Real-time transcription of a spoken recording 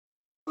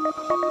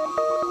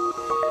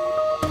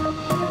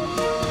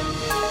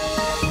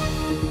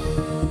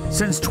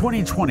Since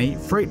 2020,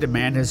 freight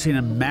demand has seen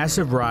a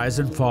massive rise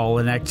and fall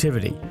in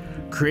activity.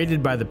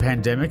 Created by the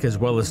pandemic as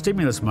well as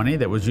stimulus money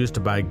that was used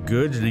to buy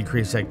goods and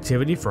increase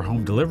activity for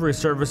home delivery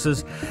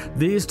services,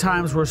 these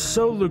times were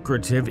so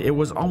lucrative it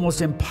was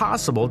almost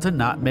impossible to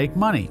not make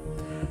money.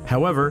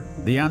 However,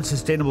 the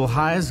unsustainable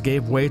highs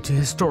gave way to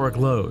historic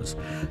lows.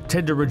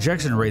 Tender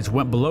rejection rates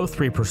went below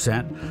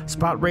 3%,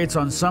 spot rates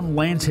on some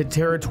lanes hit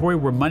territory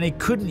where money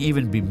couldn't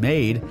even be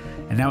made,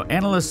 and now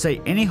analysts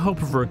say any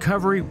hope of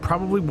recovery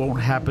probably won't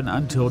happen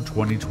until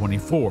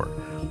 2024.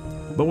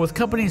 But with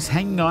companies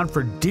hanging on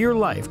for dear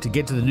life to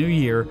get to the new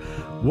year,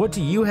 what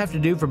do you have to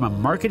do from a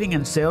marketing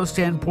and sales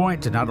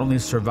standpoint to not only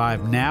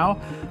survive now,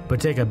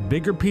 but take a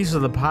bigger piece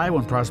of the pie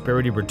when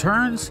prosperity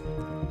returns?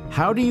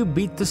 How do you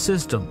beat the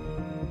system?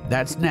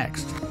 That's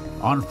next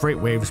on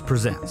FreightWaves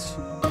Presents.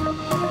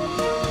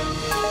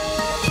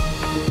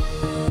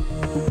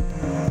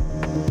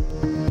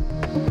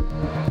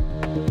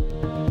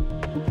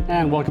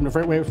 And welcome to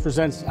FreightWaves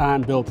Presents.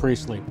 I'm Bill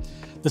Priestley.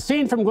 The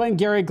scene from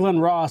Glengarry Glen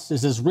Ross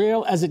is as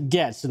real as it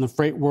gets in the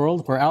freight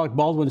world, where Alec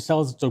Baldwin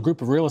sells it to a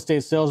group of real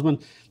estate salesmen.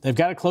 They've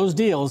got to close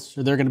deals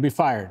or they're going to be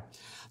fired.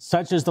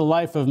 Such is the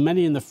life of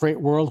many in the freight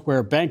world,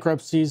 where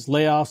bankruptcies,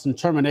 layoffs, and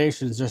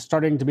terminations are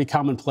starting to be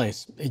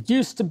commonplace. It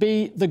used to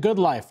be the good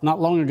life not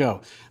long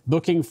ago,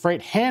 booking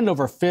freight hand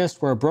over fist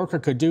where a broker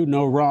could do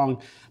no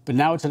wrong, but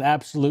now it's an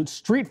absolute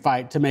street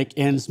fight to make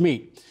ends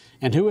meet.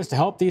 And who is to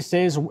help these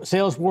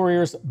sales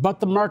warriors but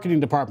the marketing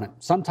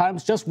department?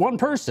 Sometimes just one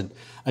person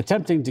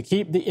attempting to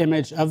keep the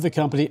image of the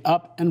company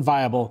up and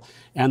viable,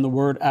 and the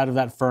word out of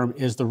that firm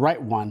is the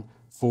right one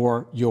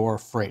for your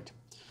freight.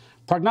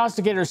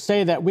 Prognosticators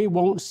say that we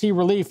won't see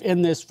relief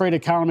in this freight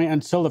economy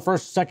until the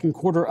second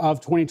quarter of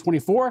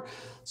 2024.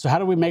 So how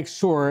do we make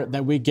sure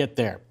that we get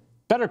there?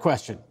 Better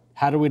question,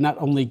 how do we not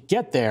only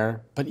get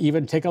there, but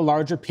even take a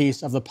larger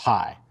piece of the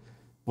pie?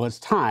 Well, it's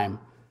time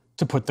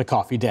to put the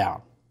coffee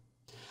down.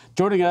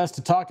 Joining us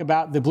to talk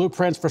about the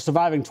blueprints for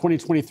surviving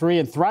 2023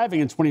 and thriving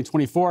in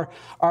 2024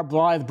 are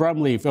Blythe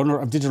Brumleve, owner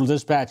of Digital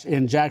Dispatch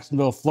in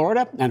Jacksonville,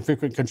 Florida, and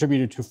frequent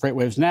contributor to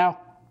FreightWaves Now,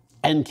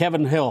 and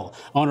Kevin Hill,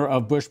 owner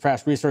of Bush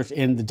Press Research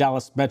in the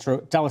Dallas,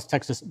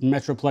 Texas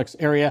Metroplex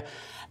area,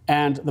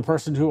 and the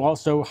person who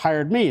also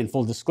hired me in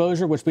full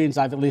disclosure, which means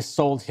I've at least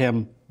sold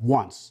him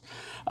once.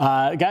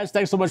 Guys,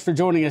 thanks so much for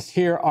joining us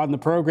here on the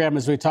program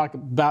as we talk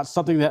about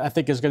something that I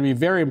think is going to be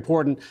very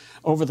important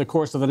over the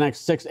course of the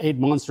next 6-8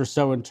 months or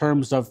so in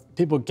terms of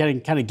people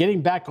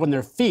getting back on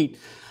their feet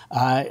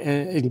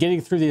and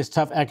getting through these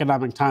tough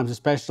economic times,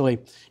 especially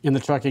in the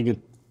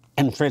trucking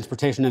and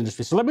transportation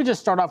industry. So let me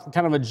just start off with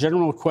kind of a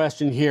general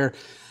question here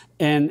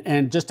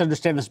and just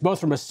understand this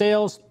both from a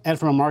sales and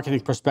from a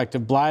marketing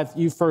perspective. Blythe,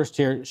 you first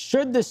here.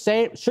 Should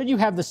you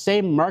have the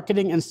same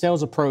marketing and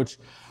sales approach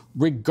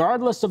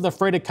regardless of the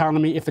freight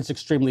economy, if it's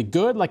extremely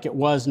good like it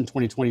was in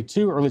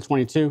 2022, early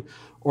 22,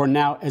 or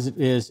now as it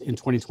is in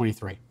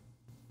 2023?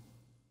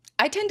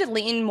 I tend to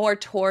lean more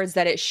towards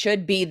that it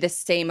should be the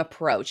same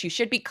approach. You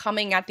should be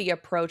coming at the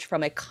approach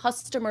from a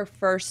customer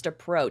first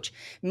approach,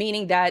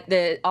 meaning that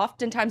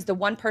oftentimes the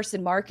one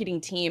person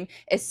marketing team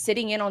is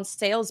sitting in on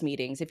sales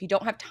meetings. If you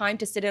don't have time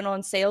to sit in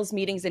on sales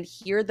meetings and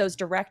hear those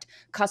direct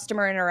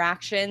customer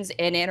interactions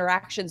and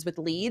interactions with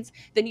leads,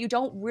 then you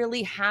don't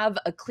really have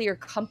a clear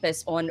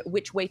compass on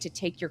which way to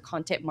take your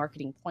content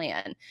marketing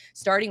plan.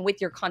 Starting with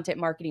your content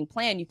marketing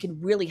plan, you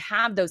can really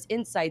have those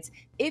insights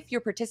if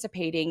you're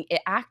participating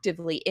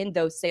actively in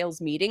those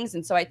sales meetings.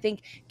 And so I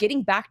think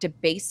getting back to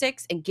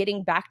basics and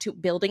getting back to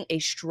building a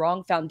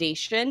strong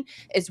foundation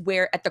is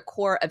where at the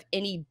core of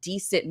any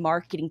decent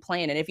marketing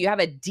plan. And if you have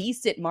a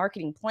decent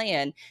marketing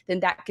plan, then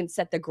that can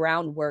set the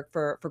groundwork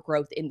for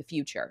growth in the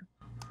future.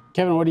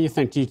 Kevin, what do you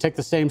think? Do you take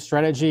the same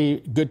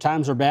strategy, good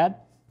times or bad?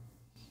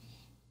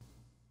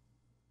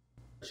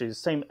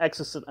 Same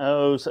X's and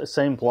O's,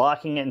 same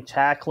blocking and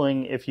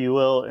tackling, if you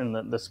will, in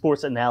the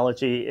sports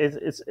analogy.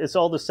 It's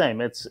all the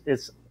same. It's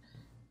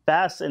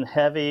fast and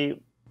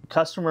heavy,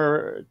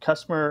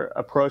 customer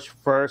approach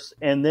first,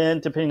 and then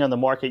depending on the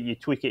market, you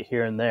tweak it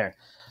here and there.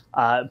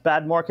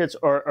 Bad markets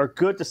are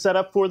good to set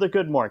up for the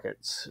good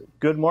markets.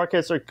 Good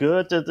markets are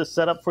good to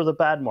set up for the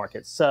bad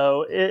markets.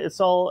 So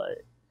it's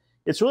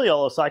really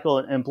all a cycle,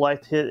 and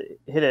Blythe hit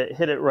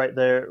it right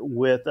there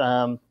with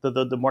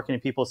the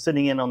marketing people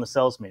sitting in on the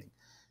sales meeting,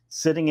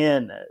 sitting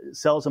in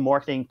sales and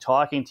marketing,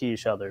 talking to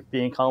each other,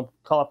 being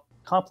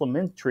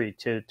complementary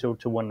to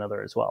one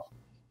another as well.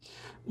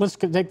 Let's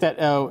take that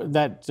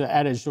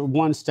adage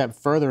one step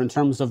further in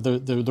terms of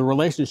the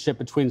relationship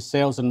between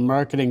sales and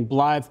marketing.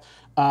 Blythe,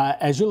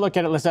 as you look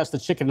at it, let's ask the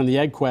chicken and the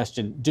egg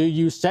question. Do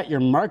you set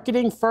your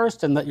marketing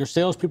first and let your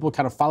salespeople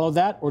kind of follow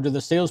that, or do the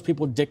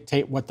salespeople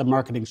dictate what the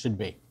marketing should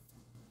be?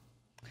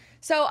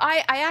 So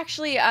I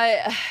actually,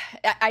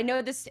 I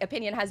know this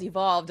opinion has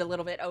evolved a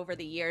little bit over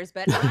the years,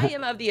 but I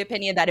am of the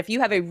opinion that if you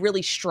have a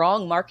really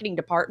strong marketing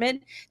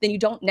department, then you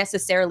don't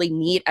necessarily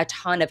need a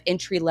ton of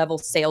entry-level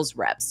sales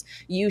reps.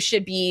 You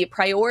should be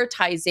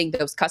prioritizing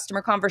those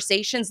customer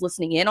conversations,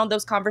 listening in on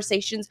those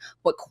conversations,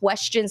 what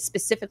questions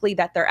specifically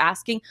that they're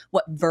asking,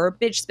 what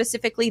verbiage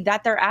specifically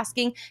that they're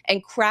asking,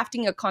 and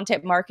crafting a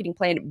content marketing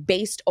plan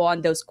based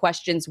on those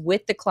questions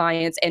with the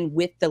clients and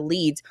with the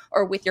leads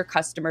or with your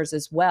customers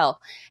as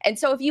well. And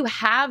so if you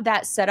have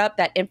that set up,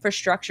 that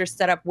infrastructure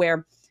set up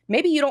where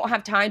maybe you don't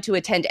have time to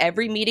attend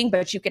every meeting,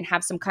 but you can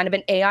have some kind of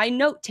an AI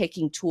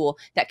note-taking tool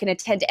that can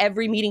attend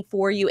every meeting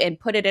for you and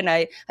put it in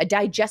a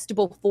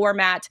digestible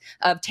format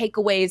of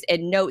takeaways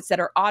and notes that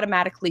are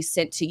automatically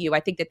sent to you. I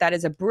think that that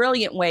is a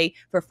brilliant way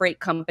for freight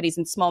companies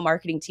and small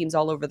marketing teams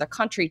all over the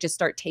country to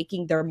start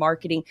taking their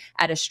marketing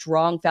at a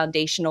strong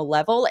foundational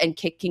level and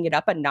kicking it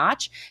up a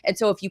notch. And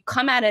so if you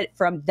come at it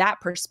from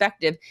that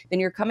perspective, then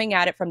you're coming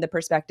at it from the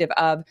perspective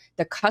of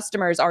the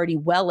customer is already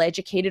well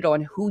educated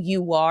on who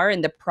you are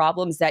and the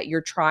problems that you're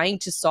trying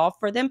to solve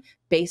for them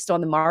based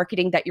on the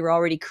marketing that you're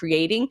already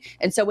creating.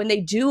 And so when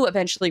they do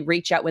eventually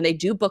reach out, when they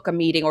do book a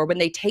meeting or when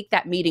they take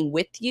that meeting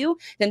with you,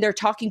 then they're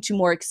talking to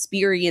more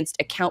experienced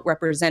account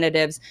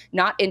representatives,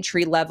 not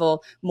entry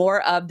level,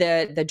 more of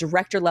the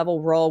director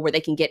level role where they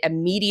can get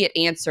immediate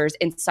answers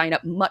and sign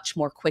up much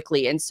more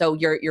quickly. And so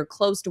your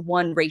close to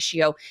one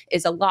ratio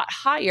is a lot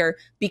higher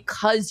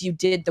because you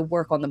did the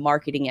work on the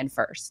marketing end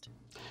first.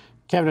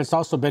 Kevin, it's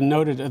also been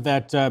noted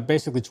that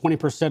basically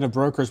 20% of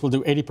brokers will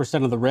do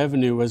 80% of the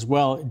revenue as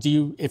well.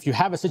 If you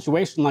have a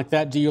situation like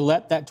that, do you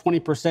let that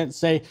 20%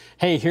 say,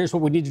 hey, here's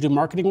what we need to do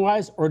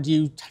marketing-wise, or do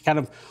you kind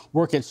of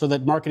work it so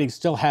that marketing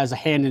still has a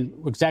hand in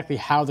exactly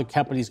how the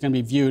company is going to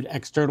be viewed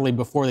externally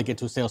before they get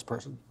to a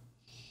salesperson?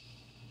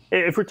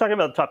 If we're talking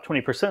about the top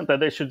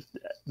 20%,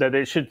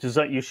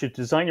 you should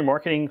design your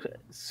marketing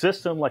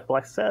system, like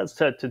Blythe says,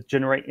 to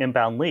generate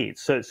inbound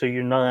leads. So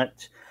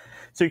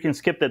you can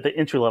skip the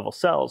entry-level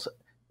sales.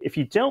 If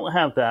you don't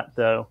have that,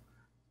 though,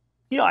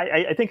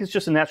 I think it's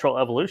just a natural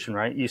evolution,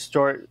 right? You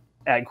start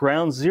at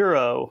ground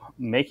zero,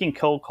 making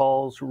cold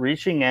calls,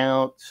 reaching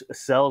out,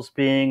 sales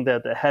being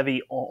the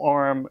heavy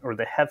arm or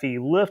the heavy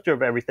lifter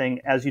of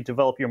everything as you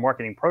develop your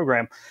marketing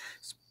program.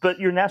 But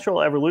your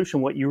natural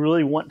evolution, what you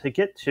really want to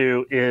get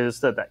to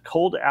is that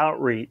cold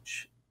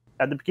outreach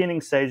at the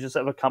beginning stages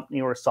of a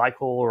company or a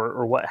cycle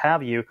or what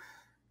have you,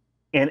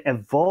 and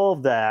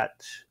evolve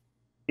that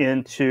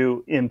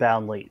into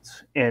inbound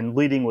leads and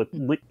leading with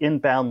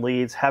inbound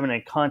leads, having a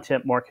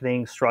content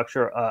marketing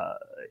structure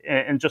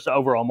and just an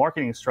overall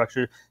marketing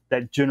structure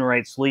that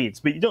generates leads.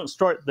 But you don't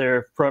start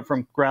there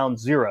from ground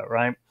zero,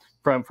 right?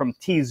 From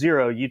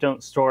T0, you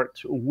don't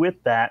start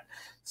with that.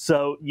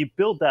 So you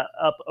build that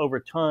up over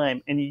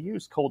time, and you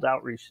use cold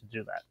outreach to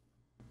do that.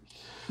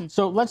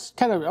 So let's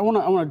I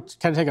want to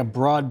kind of take a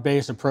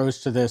broad-based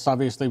approach to this,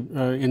 obviously,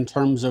 in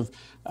terms of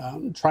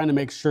trying to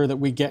make sure that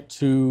we get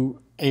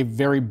to a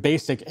very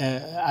basic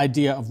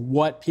idea of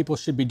what people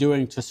should be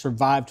doing to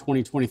survive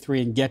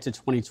 2023 and get to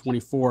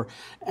 2024.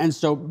 And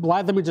so,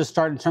 Blythe, let me just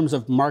start in terms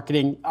of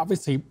marketing.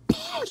 Obviously,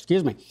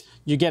 excuse me,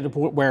 you get to a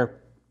point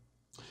where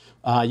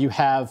you've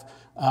got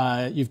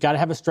to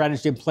have a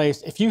strategy in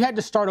place. If you had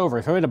to start over,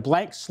 if you had a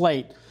blank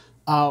slate,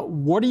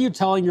 what are you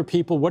telling your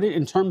people,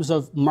 in terms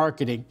of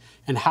marketing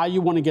and how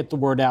you want to get the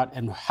word out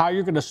and how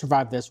you're going to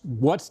survive this?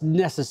 What's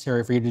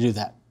necessary for you to do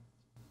that?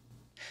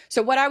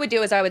 So what I would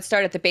do is I would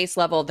start at the base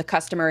level of the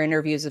customer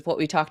interviews of what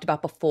we talked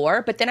about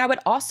before, but then I would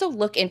also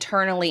look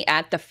internally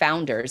at the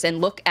founders and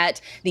look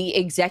at the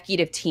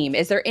executive team.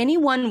 Is there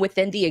anyone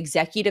within the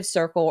executive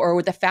circle or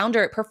with the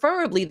founder,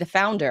 preferably the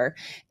founder,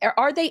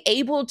 are they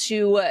able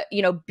to,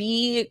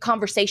 be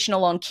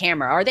conversational on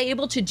camera? Are they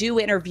able to do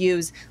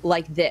interviews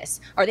like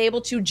this? Are they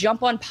able to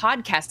jump on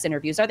podcast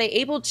interviews? Are they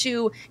able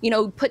to,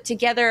 put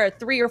together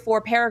 3 or 4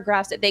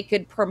 paragraphs that they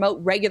could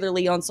promote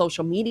regularly on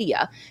social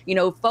media?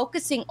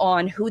 Focusing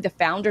on who the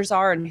founders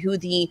are and who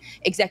the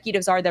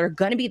executives are that are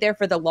going to be there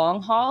for the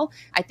long haul.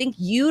 I think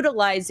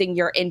utilizing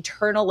your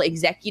internal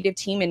executive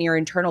team and your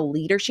internal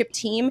leadership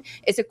team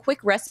is a quick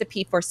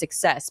recipe for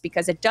success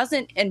because it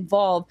doesn't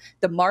involve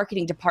the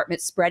marketing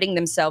department spreading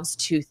themselves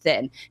too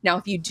thin. Now,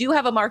 if you do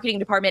have a marketing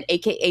department,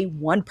 aka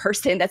one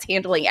person that's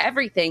handling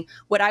everything,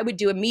 what I would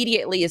do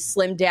immediately is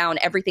slim down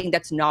everything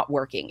that's not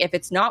working. If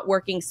it's not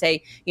working,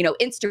 say,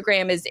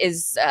 Instagram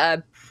is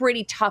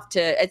pretty tough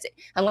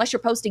unless you're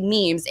posting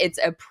memes, it's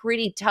a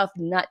pretty tough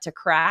nut to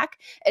crack.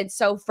 And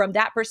so from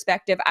that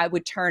perspective, I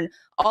would turn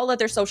all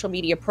other social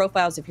media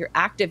profiles, if you're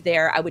active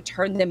there, I would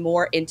turn them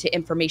more into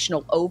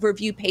informational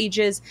overview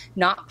pages,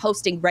 not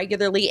posting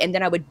regularly. And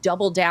then I would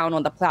double down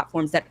on the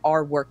platforms that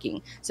are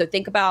working. So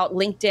think about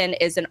LinkedIn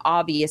is an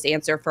obvious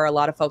answer for a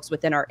lot of folks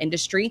within our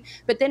industry.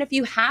 But then if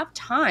you have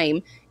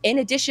time, in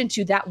addition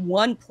to that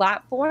one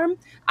platform,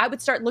 I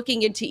would start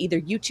looking into either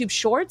YouTube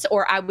Shorts,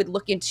 or I would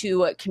look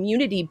into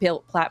community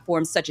built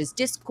platforms such as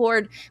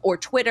Discord or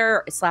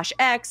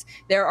Twitter/X.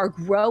 There are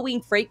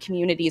growing freight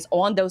communities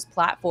on those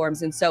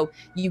platforms. And so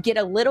you get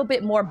a little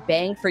bit more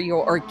bang for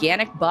your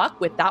organic buck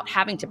without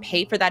having to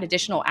pay for that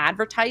additional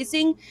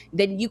advertising.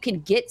 Then you can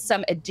get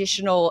some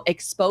additional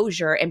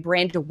exposure and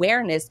brand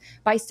awareness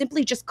by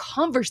simply just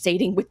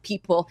conversating with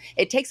people.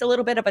 It takes a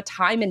little bit of a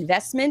time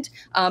investment,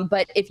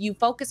 but if you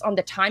focus on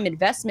the time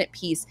investment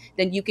piece,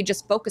 then you can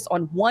just focus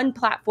on one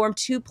platform,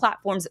 two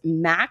platforms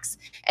max,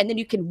 and then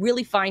you can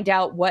really find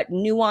out what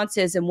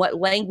nuances and what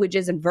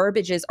languages and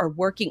verbiages are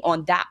working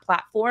on that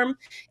platform.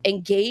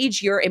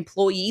 Engage your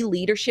employee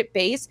leadership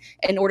base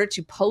in order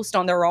to post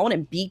on their own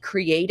and be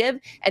creative,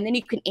 and then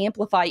you can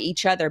amplify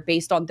each other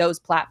based on those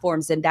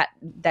platforms and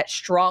that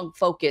strong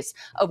focus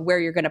of where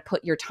you're going to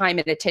put your time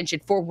and attention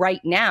for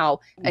right now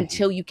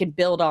until you can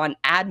build on,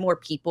 add more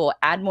people,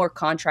 add more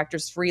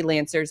contractors,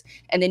 freelancers,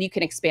 and then you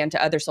can expand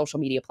to other social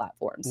media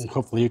platforms. And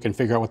hopefully you can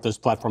figure out what those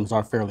platforms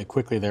are fairly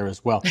quickly there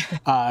as well.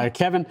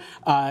 Kevin,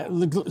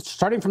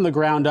 starting from the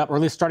ground up, or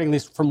at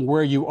least from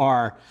where you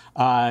are,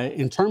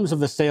 in terms of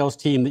the sales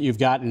team that you've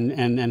got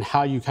and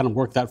how you kind of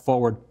work that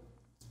forward,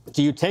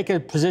 do you take a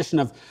position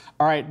of,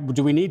 all right,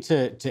 do we need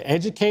to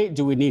educate?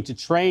 Do we need to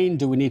train?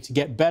 Do we need to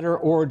get better?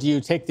 Or do you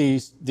take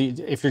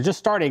if you're just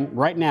starting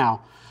right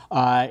now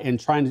and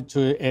trying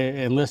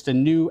to enlist a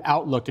new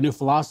outlook, a new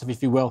philosophy,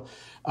 if you will,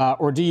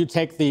 or do you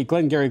take the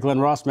Glengarry Glen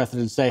Ross method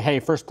and say, hey,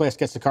 first place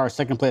gets the car,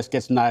 second place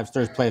gets knives,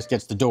 third place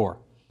gets the door?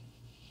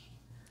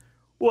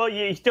 Well,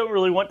 you don't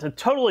really want to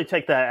totally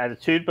take that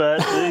attitude, but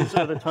these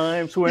are the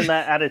times when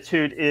that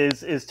attitude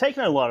is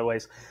taken in a lot of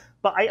ways.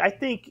 But I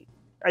think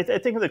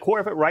at the core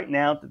of it right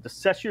now, to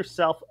set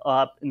yourself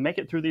up and make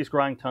it through these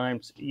grind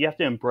times, you have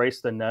to embrace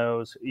the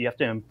no's. You have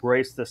to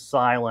embrace the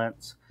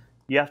silence.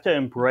 You have to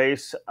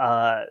embrace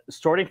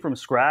starting from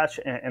scratch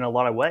in a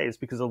lot of ways,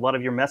 because a lot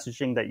of your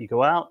messaging that you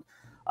go out,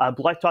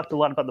 Blythe talked a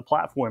lot about the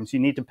platforms. You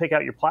need to pick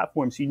out your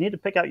platforms. You need to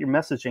pick out your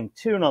messaging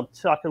too. And I'll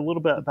talk a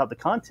little bit about the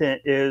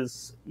content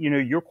is,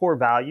 your core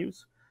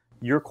values,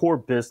 your core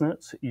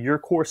business, your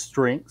core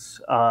strengths,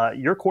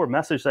 your core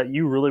message that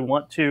you really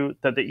want to,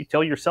 that you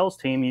tell your sales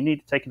team. You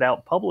need to take it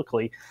out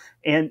publicly,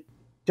 and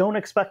don't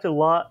expect a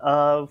lot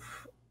of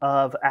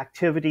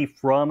activity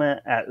from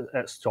it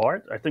at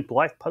start. I think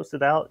Blythe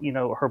posted out,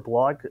 her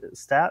blog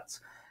stats,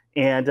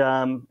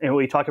 and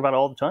we talk about it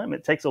all the time.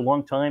 It takes a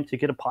long time to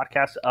get a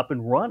podcast up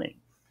and running,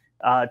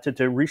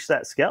 to reach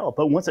that scale.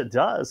 But once it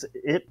does,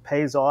 it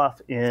pays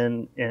off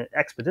in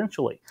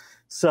exponentially.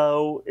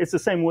 So it's the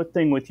same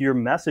thing with your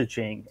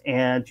messaging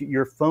and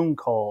your phone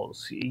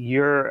calls,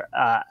 your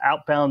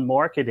outbound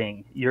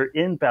marketing, your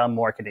inbound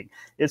marketing.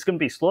 It's going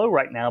to be slow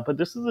right now, but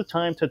this is the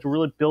time to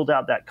really build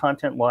out that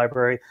content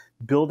library,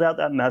 build out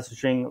that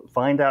messaging,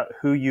 find out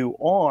who you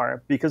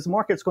are, because the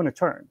market's going to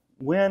turn.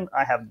 When,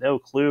 I have no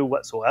clue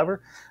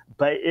whatsoever,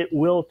 but it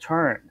will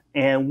turn.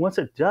 And once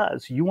it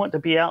does, you want to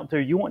be out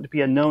there. You want to be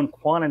a known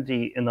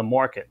quantity in the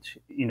market,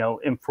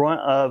 in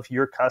front of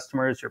your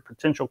customers, your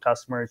potential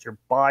customers, your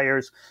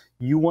buyers.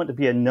 You want to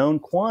be a known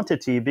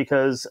quantity,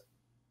 because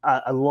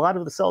a lot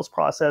of the sales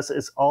process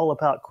is all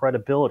about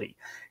credibility.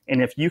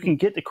 And if you can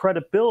get the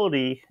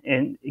credibility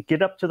and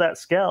get up to that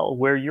scale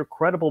where you're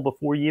credible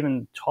before you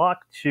even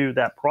talk to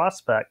that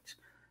prospect,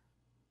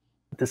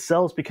 the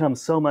sales become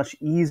so much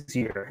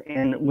easier.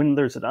 And when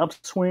there's an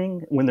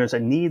upswing, when there's a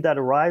need that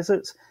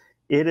arises,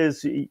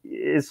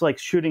 it's like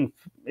shooting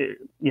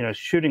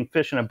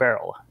fish in a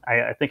barrel.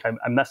 I think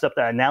I messed up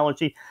that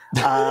analogy,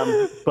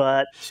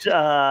 but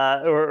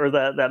or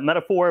that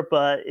metaphor,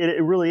 but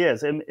it really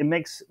is. It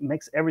makes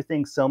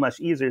everything so much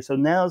easier. So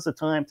now's the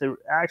time to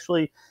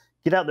actually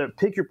get out there,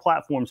 pick your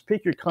platforms,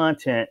 pick your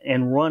content,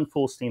 and run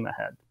full steam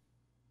ahead.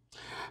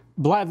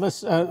 Blythe,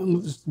 let's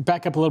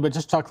back up a little bit,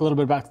 just talk a little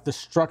bit about the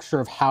structure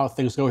of how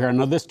things go here. I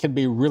know this can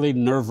be really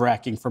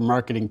nerve-wracking for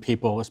marketing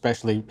people,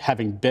 especially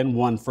having been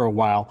one for a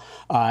while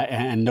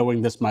and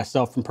knowing this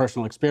myself from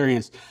personal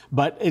experience.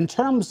 But in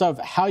terms of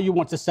how you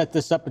want to set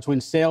this up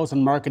between sales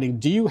and marketing,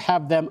 do you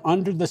have them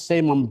under the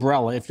same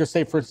umbrella? If you're,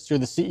 say, for instance, you're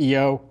the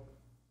CEO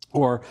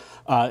or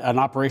an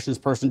operations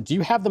person, do you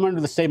have them under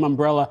the same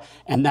umbrella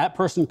and that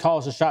person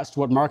calls the shots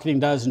to what marketing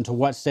does and to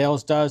what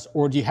sales does,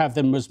 or do you have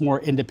them as more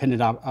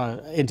independent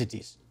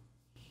entities?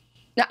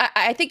 Now,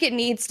 I think it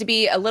needs to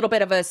be a little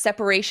bit of a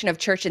separation of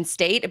church and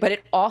state, but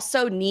it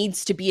also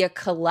needs to be a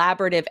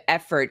collaborative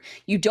effort.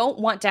 You don't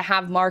want to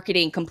have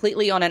marketing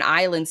completely on an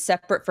island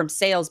separate from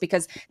sales,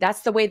 because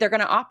that's the way they're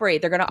going to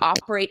operate. They're going to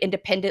operate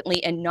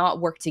independently and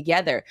not work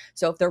together.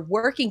 So if they're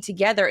working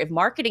together, if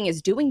marketing is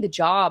doing the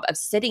job of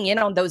sitting in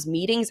on those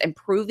meetings and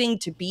proving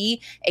to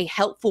be a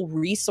helpful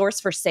resource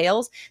for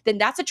sales, then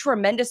that's a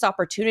tremendous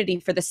opportunity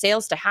for the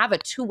sales to have a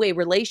two-way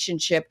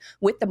relationship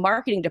with the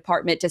marketing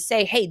department to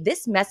say, hey,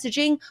 this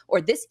messaging or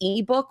this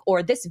ebook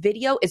or this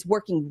video is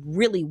working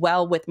really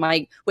well with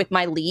my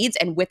leads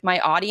and with my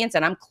audience,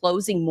 and I'm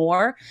closing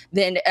more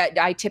than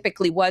I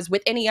typically was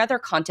with any other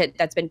content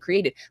that's been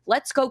created.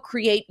 Let's go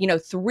create,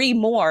 3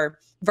 more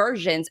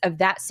versions of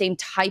that same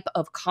type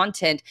of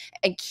content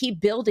and keep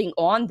building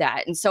on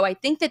that. And so I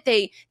think that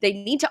they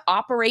need to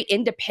operate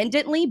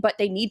independently, but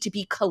they need to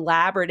be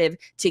collaborative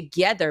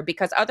together,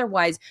 because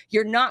otherwise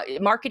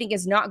marketing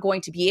is not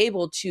going to be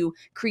able to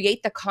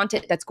create the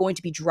content that's going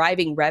to be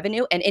driving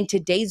revenue. And in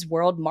today's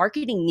world,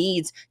 marketing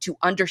needs to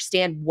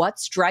understand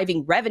what's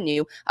driving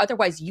revenue.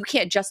 Otherwise, you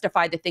can't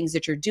justify the things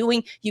that you're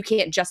doing. You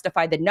can't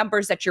justify the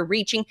numbers that you're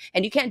reaching,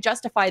 and you can't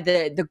justify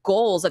the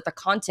goals of the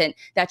content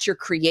that you're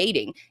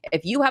creating.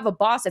 If you have a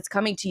boss that's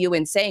coming to you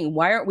and saying,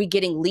 why aren't we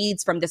getting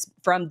leads from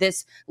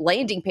this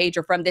landing page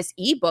or from this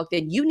ebook,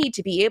 then you need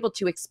to be able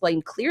to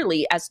explain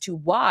clearly as to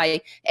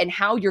why and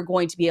how you're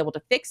going to be able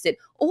to fix it,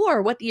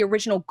 or what the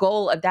original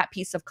goal of that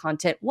piece of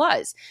content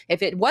was.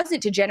 If it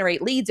wasn't to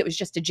generate leads, it was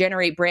just to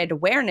generate brand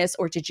awareness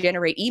or to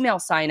generate email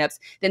signups,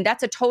 then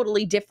that's a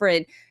totally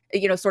different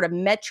sort of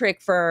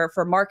metric for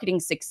marketing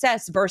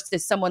success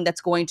versus someone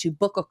that's going to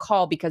book a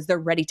call because they're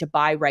ready to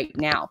buy right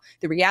now.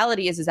 The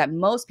reality is that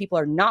most people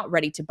are not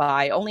ready to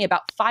buy. Only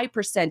about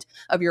 5%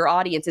 of your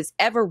audience is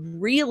ever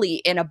really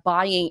in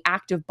a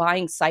active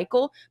buying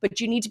cycle,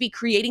 but you need to be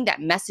creating that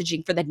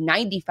messaging for the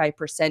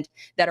 95%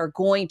 that are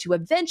going to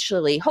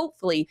eventually,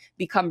 hopefully,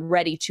 become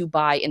ready to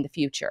buy in the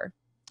future.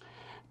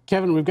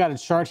 Kevin, we've got a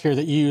chart here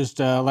that you used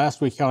last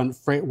week on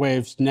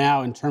FreightWaves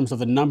now in terms of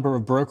the number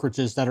of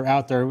brokerages that are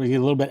out there. We get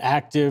a little bit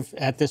active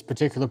at this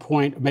particular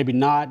point, maybe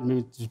not,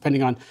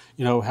 depending on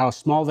how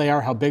small they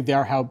are, how big they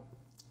are, how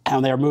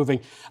they are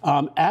moving.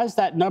 As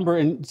that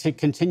number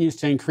continues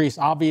to increase,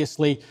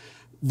 obviously,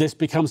 this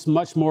becomes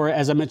much more,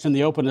 as I mentioned in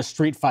the open, a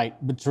street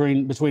fight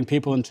between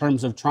people in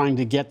terms of trying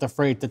to get the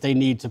freight that they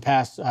need to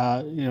pass,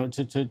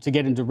 to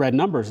get into red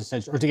numbers,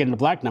 essentially, or to get into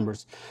black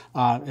numbers,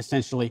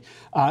 essentially.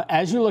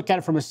 As you look at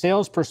it from a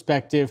sales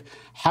perspective,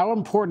 how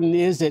important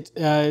is it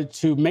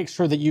to make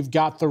sure that you've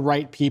got the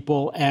right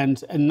people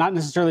and not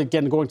necessarily,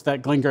 again, going to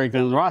that Glengarry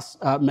Glen Ross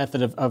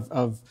method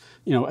of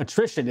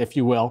attrition, if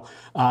you will,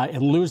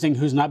 and losing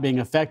who's not being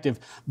effective.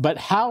 But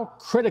how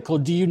critical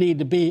do you need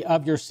to be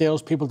of your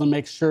salespeople to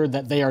make sure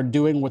that they are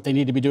doing what they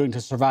need to be doing to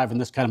survive in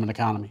this kind of an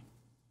economy?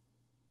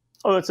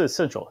 Oh, it's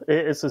essential.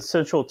 It's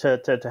essential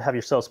to have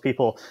your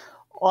salespeople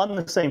on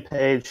the same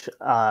page,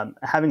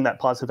 having that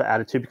positive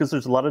attitude, because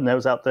there's a lot of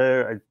no's out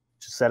there. I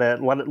just said it,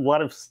 a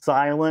lot of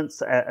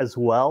silence as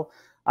well.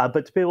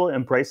 But to be able to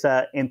embrace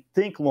that and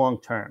think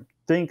long term.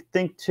 Think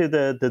to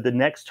the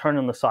next turn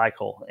in the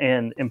cycle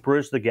and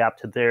bridge the gap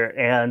to there.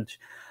 And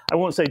I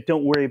won't say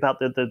don't worry about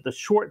the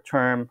short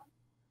term,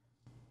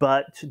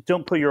 but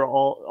don't put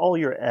all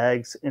your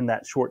eggs in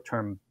that short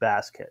term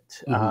basket,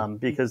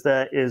 because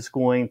that is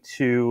going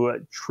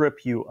to trip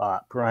you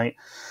up, right?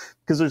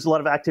 Because there's a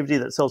lot of activity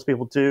that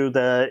salespeople do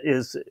that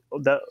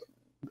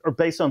are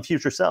based on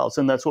future sales,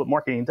 and that's what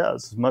marketing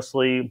does,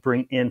 mostly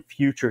bring in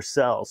future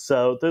sales.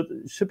 So there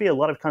should be a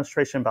lot of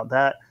concentration about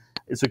that.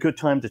 It's a good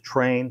time to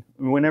train.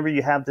 Whenever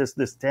you have this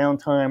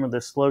downtime or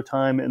this slow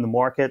time in the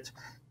market,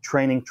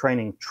 training,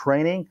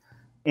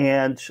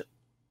 and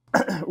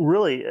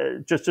really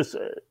just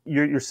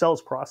your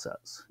sales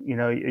process,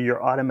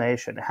 your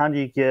automation. How do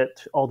you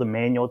get all the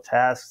manual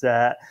tasks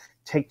that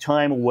take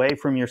time away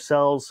from your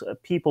sales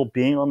people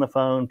being on the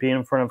phone, being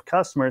in front of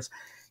customers?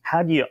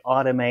 How do you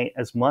automate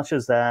as much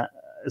of that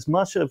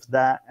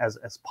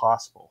as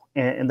possible?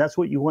 And that's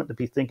what you want to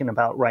be thinking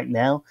about right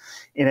now.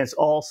 And it's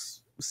all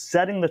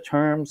setting the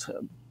terms,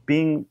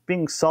 being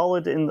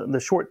solid in the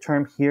short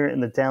term here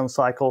in the down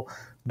cycle,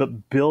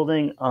 but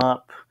building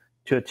up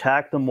to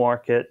attack the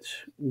market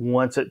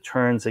once it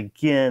turns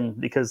again,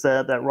 because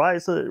that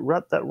rise,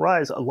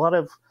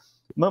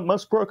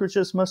 most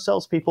brokerages, most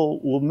salespeople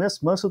will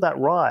miss most of that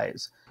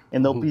rise,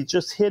 and they'll be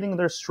just hitting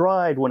their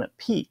stride when it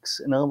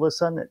peaks, and all of a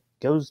sudden it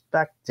goes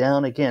back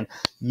down again.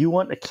 You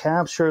want to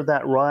capture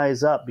that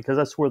rise up, because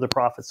that's where the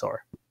profits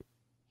are.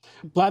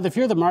 Blythe, if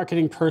you're the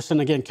marketing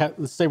person, again,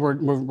 let's say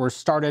we're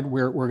started,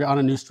 we're on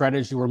a new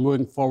strategy, we're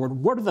moving forward.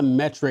 What are the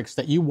metrics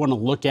that you want to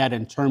look at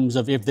in terms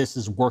of if this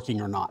is working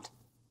or not?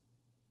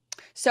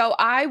 So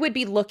I would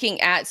be looking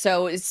at,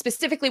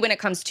 specifically when it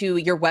comes to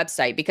your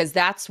website, because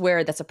that's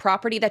a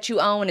property that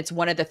you own. It's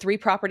one of the 3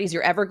 properties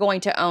you're ever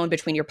going to own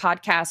between your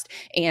podcast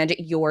and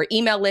your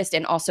email list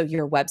and also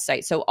your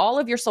website. So all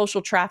of your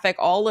social traffic,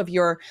 all of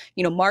your,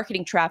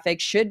 marketing traffic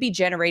should be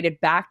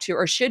generated back to,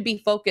 or should be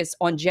focused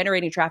on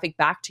generating traffic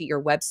back to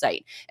your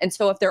website. And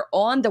so if they're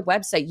on the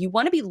website, you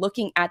want to be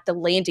looking at the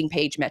landing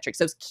page metrics,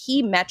 those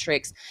key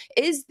metrics.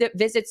 Is the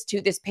visits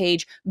to this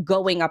page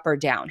going up or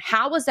down?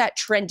 How is that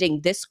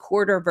trending this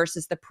quarter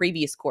versus the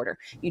previous quarter?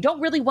 You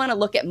don't really want to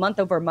look at month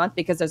over month,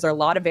 because there's a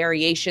lot of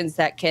variations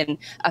that can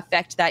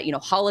affect that.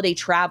 Holiday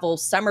travel,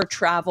 summer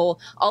travel,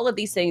 all of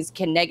these things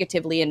can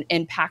negatively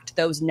impact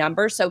those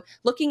numbers. So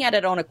looking at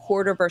it on a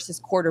quarter versus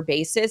quarter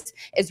basis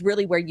is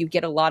really where you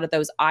get a lot of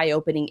those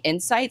eye-opening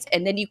insights.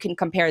 And then you can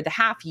compare the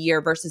half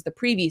year versus the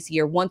previous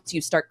year once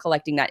you start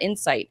collecting that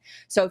insight.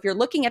 So if you're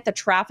looking at the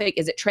traffic,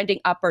 is it trending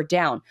up or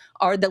down?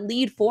 Are the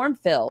lead form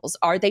fills,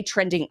 are they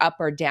trending up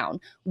or down?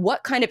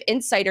 What kind of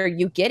insight are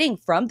you getting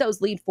getting from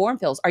those lead form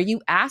fills? Are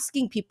you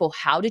asking people,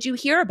 how did you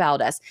hear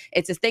about us?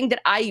 It's a thing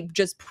that I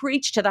just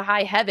preach to the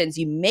high heavens.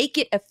 You make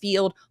it a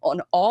field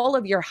on all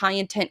of your high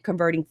intent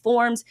converting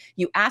forms.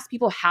 You ask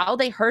people how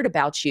they heard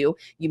about you.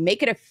 You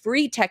make it a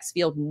free text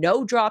field,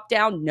 no drop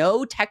down,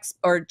 no text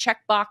or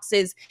check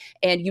boxes,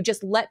 and you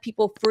just let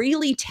people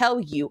freely tell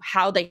you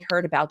how they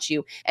heard about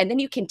you. And then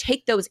you can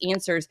take those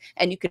answers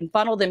and you can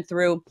funnel them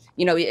through,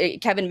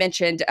 Kevin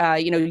mentioned,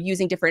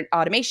 using different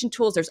automation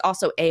tools. There's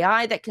also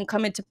AI that can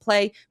come into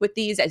play with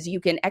these, as you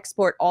can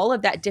export all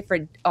of those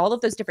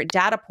different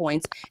data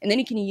points. And then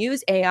you can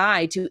use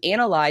AI to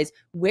analyze,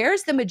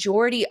 where's the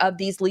majority of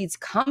these leads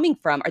coming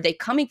from? Are they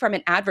coming from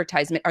an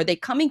advertisement? Are they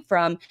coming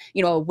from,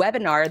 a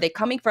webinar? Are they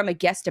coming from a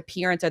guest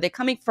appearance? Are they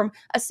coming from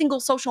a single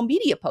social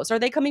media post? Are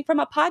they coming from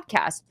a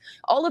podcast?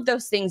 All of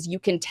those things you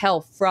can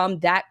tell from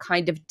that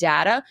kind of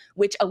data,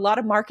 which a lot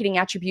of marketing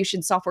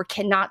attribution software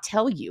cannot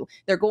tell you.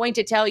 They're going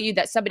to tell you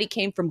that somebody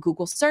came from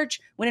Google search,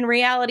 when in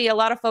reality, a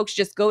lot of folks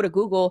just go to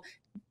Google,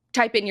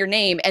 type in your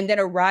name, and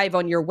then arrive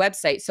on your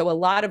website. So a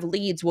lot of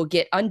leads will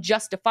get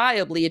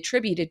unjustifiably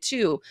attributed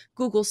to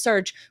Google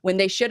search when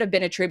they should have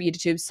been attributed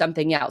to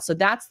something else. So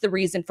that's the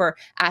reason for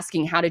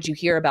asking, how did you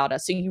hear about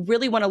us? So you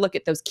really want to look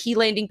at those key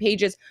landing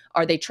pages.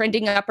 Are they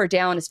trending up or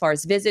down as far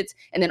as visits?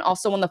 And then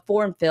also on the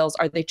form fills,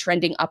 are they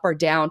trending up or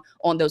down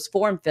on those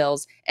form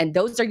fills? And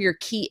those are your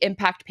key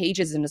impact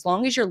pages. And as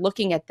long as you're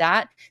looking at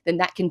that, then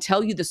that can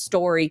tell you the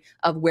story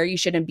of where you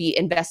should be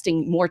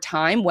investing more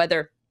time,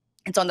 whether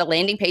it's on the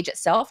landing page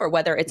itself or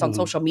whether it's on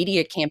social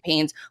media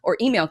campaigns or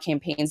email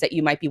campaigns that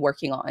you might be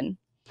working on.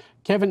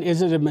 Kevin,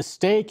 is it a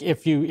mistake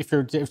if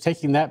you're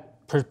taking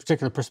that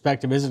particular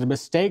perspective? Is it a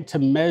mistake to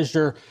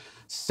measure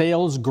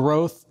sales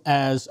growth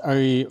as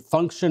a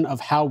function of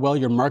how well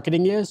your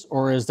marketing is,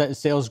 or is that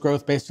sales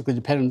growth basically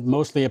dependent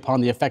mostly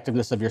upon the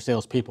effectiveness of your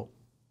salespeople?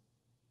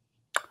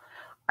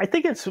 I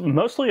think it's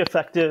mostly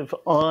effective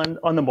on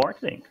the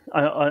marketing,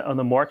 on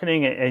the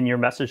marketing and your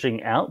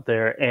messaging out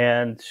there,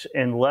 and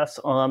less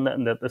on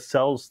the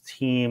sales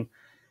team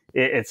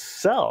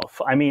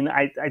itself. I mean,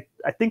 I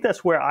think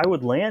that's where I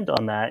would land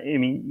on that. I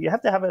mean, you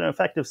have to have an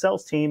effective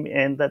sales team,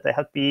 and that they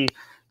have to be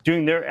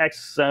doing their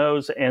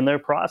XOs and their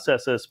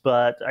processes.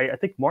 But I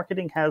think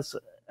marketing has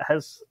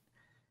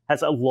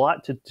a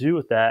lot to do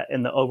with that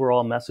in the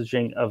overall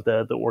messaging of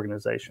the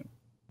organization.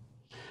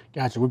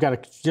 Gotcha. We've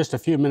got just a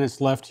few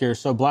minutes left here.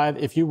 So, Blythe,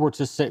 if you were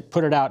to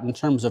put it out in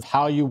terms of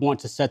how you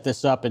want to set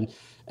this up,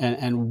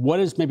 and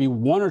what is maybe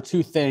one or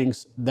two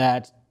things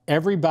that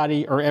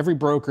everybody or every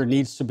broker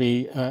needs to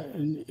be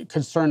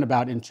concerned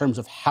about in terms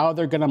of how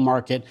they're going to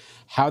market,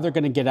 how they're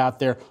going to get out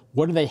there,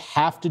 what do they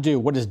have to do,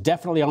 what is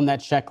definitely on that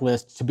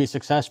checklist to be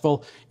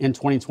successful in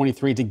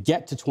 2023 to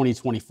get to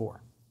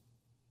 2024?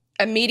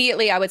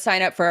 Immediately, I would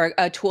sign up for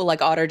a tool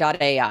like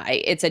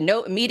Otter.ai. It's a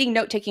meeting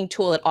note-taking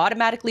tool. It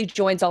automatically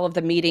joins all of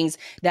the meetings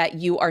that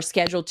you are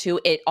scheduled to.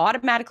 It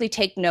automatically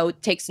takes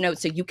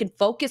notes so you can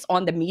focus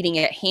on the meeting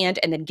at hand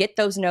and then get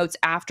those notes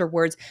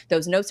afterwards.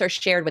 Those notes are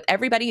shared with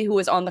everybody who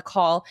is on the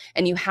call,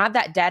 and you have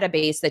that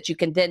database that you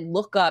can then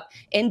look up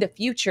in the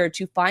future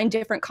to find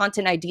different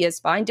content ideas,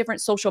 find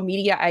different social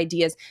media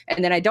ideas.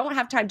 And then I don't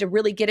have time to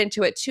really get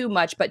into it too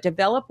much, but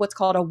develop what's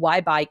called a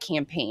why buy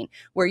campaign,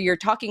 where you're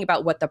talking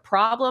about what the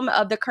problem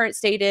of the current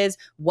state is,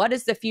 what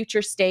is the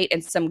future state,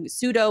 and some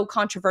pseudo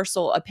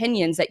controversial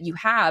opinions that you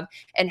have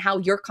and how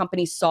your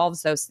company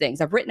solves those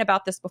things. I've written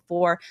about this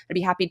before. I'd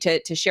be happy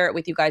to share it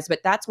with you guys,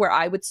 but that's where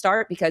I would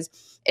start, because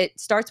it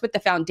starts with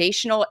the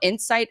foundational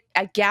insight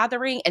at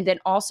gathering, and then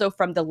also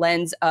from the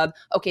lens of,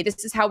 okay,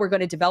 this is how we're going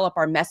to develop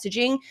our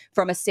messaging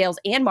from a sales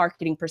and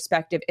marketing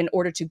perspective in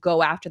order to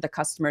go after the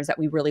customers that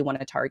we really want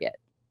to target.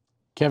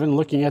 Kevin,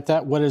 looking at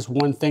that, what is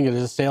one thing as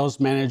a sales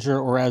manager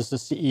or as the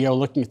CEO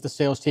looking at the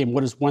sales team,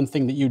 what is one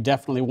thing that you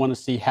definitely want to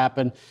see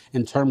happen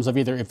in terms of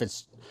either if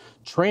it's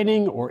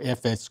training or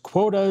if it's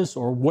quotas,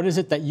 or what is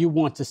it that you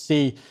want to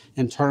see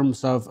in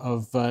terms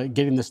of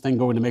getting this thing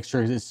going to make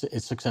sure it's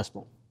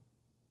successful?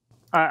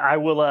 I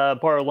will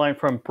borrow a line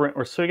from Brent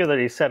Orsuga that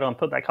he said on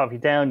Put That Coffee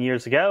Down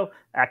years ago: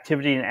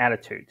 activity and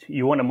attitude.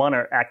 You want to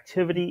monitor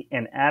activity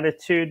and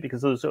attitude,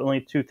 because those are only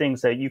two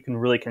things that you can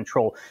really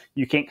control.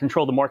 You can't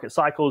control the market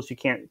cycles. You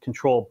can't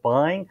control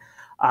buying.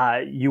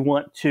 You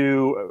want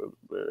to,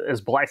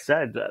 as Blythe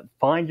said,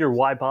 find your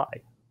why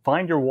buy.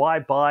 Find your why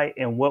buy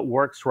and what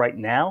works right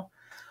now.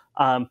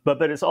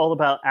 But it's all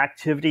about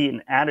activity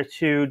and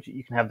attitude.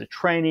 You can have the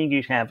training.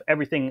 You can have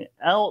everything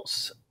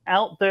else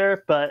out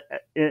there, but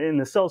in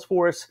the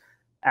Salesforce,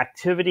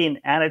 activity and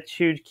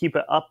attitude, keep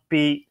it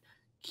upbeat,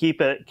 keep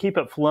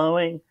it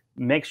flowing.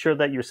 Make sure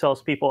that your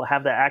salespeople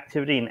have that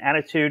activity and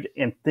attitude,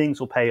 and things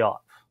will pay off.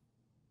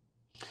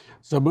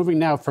 So moving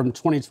now from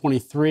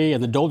 2023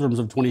 and the doldrums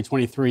of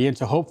 2023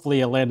 into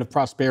hopefully a land of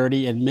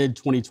prosperity in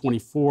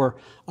mid-2024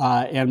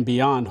 and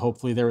beyond,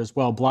 hopefully there as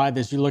well. Blythe,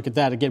 as you look at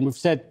that, again, we've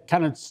said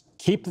kind of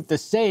keep it the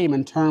same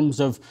in terms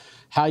of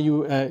how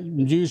you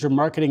use your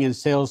marketing and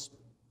sales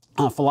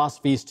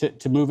philosophies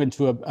to move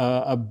into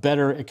a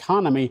better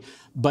economy.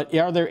 But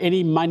are there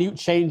any minute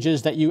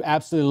changes that you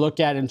absolutely look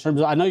at in terms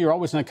of, I know you're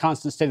always in a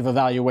constant state of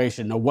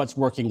evaluation of what's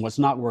working, what's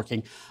not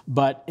working,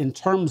 but in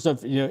terms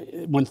of,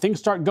 when things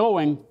start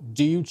going,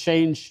 do you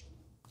change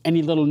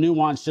any little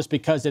nuance just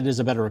because it is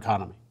a better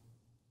economy?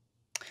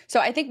 So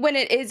I think when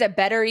it is a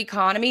better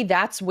economy,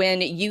 that's when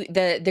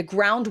the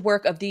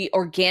groundwork of the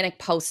organic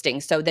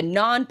posting, so the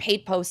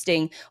non-paid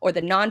posting or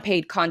the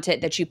non-paid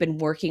content that you've been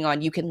working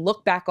on, you can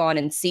look back on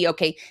and see,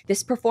 okay,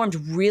 this performed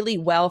really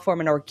well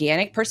from an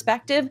organic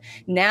perspective.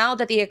 Now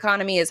that the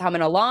economy is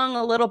humming along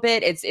a little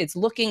bit,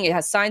 it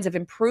has signs of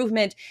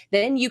improvement,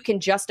 then you can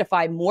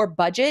justify more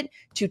budget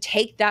to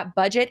take that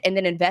budget and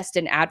then invest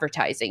in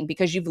advertising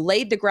because you've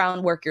laid the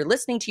groundwork, you're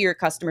listening to your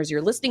customers,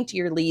 you're listening to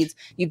your leads,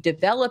 you've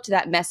developed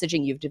that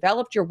messaging, you've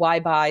developed your why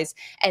buys,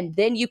 and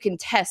then you can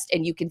test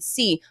and you can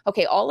see,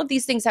 okay, all of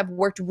these things have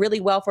worked really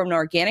well from an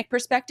organic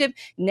perspective.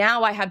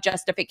 Now I have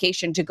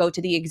justification to go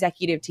to the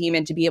executive team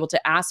and to be able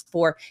to ask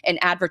for an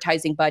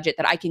advertising budget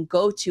that I can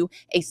go to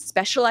a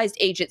specialized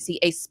agency,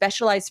 a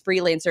specialized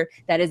freelancer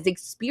that is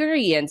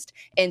experienced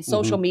in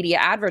social media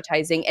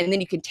advertising. And then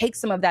you can take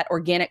some of that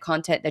organic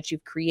content that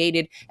you've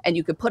created and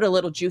you could put a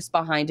little juice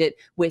behind it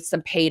with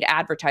some paid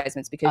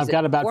advertisements because I've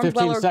got about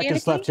 15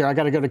 seconds left here. I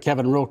got to go to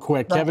Kevin real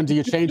quick. Kevin, do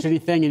you change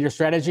anything in your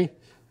strategy?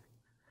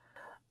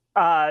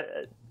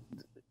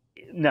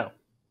 No.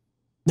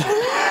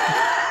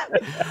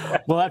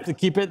 We'll have to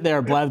keep it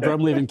there. Blythe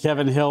Brumleve and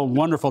Kevin Hill,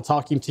 wonderful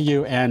talking to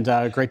you, and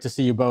great to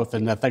see you both.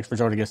 And thanks for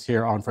joining us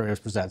here on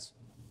FreightWaves Presents.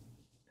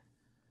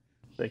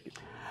 Thank you.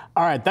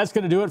 All right, that's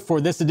going to do it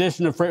for this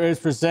edition of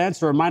FreightWaves Presents.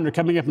 A reminder,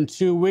 coming up in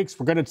 2 weeks,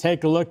 we're going to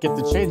take a look at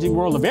the changing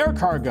world of air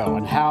cargo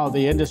and how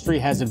the industry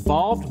has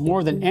evolved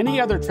more than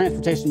any other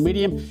transportation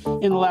medium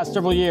in the last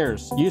several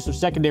years. Use of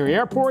secondary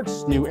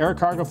airports, new air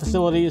cargo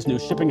facilities, new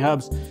shipping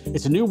hubs.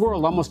 It's a new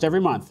world almost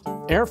every month.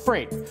 Air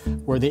freight,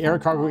 where's the air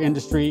cargo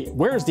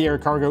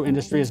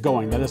industry is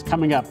going. That is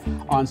coming up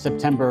on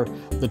September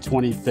the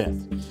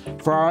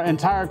 25th. For our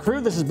entire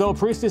crew, this is Bill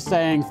Priestley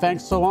saying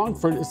thanks so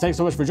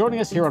much for joining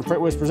us here on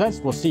FreightWaves Presents.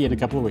 We'll see you in a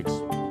couple of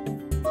weeks.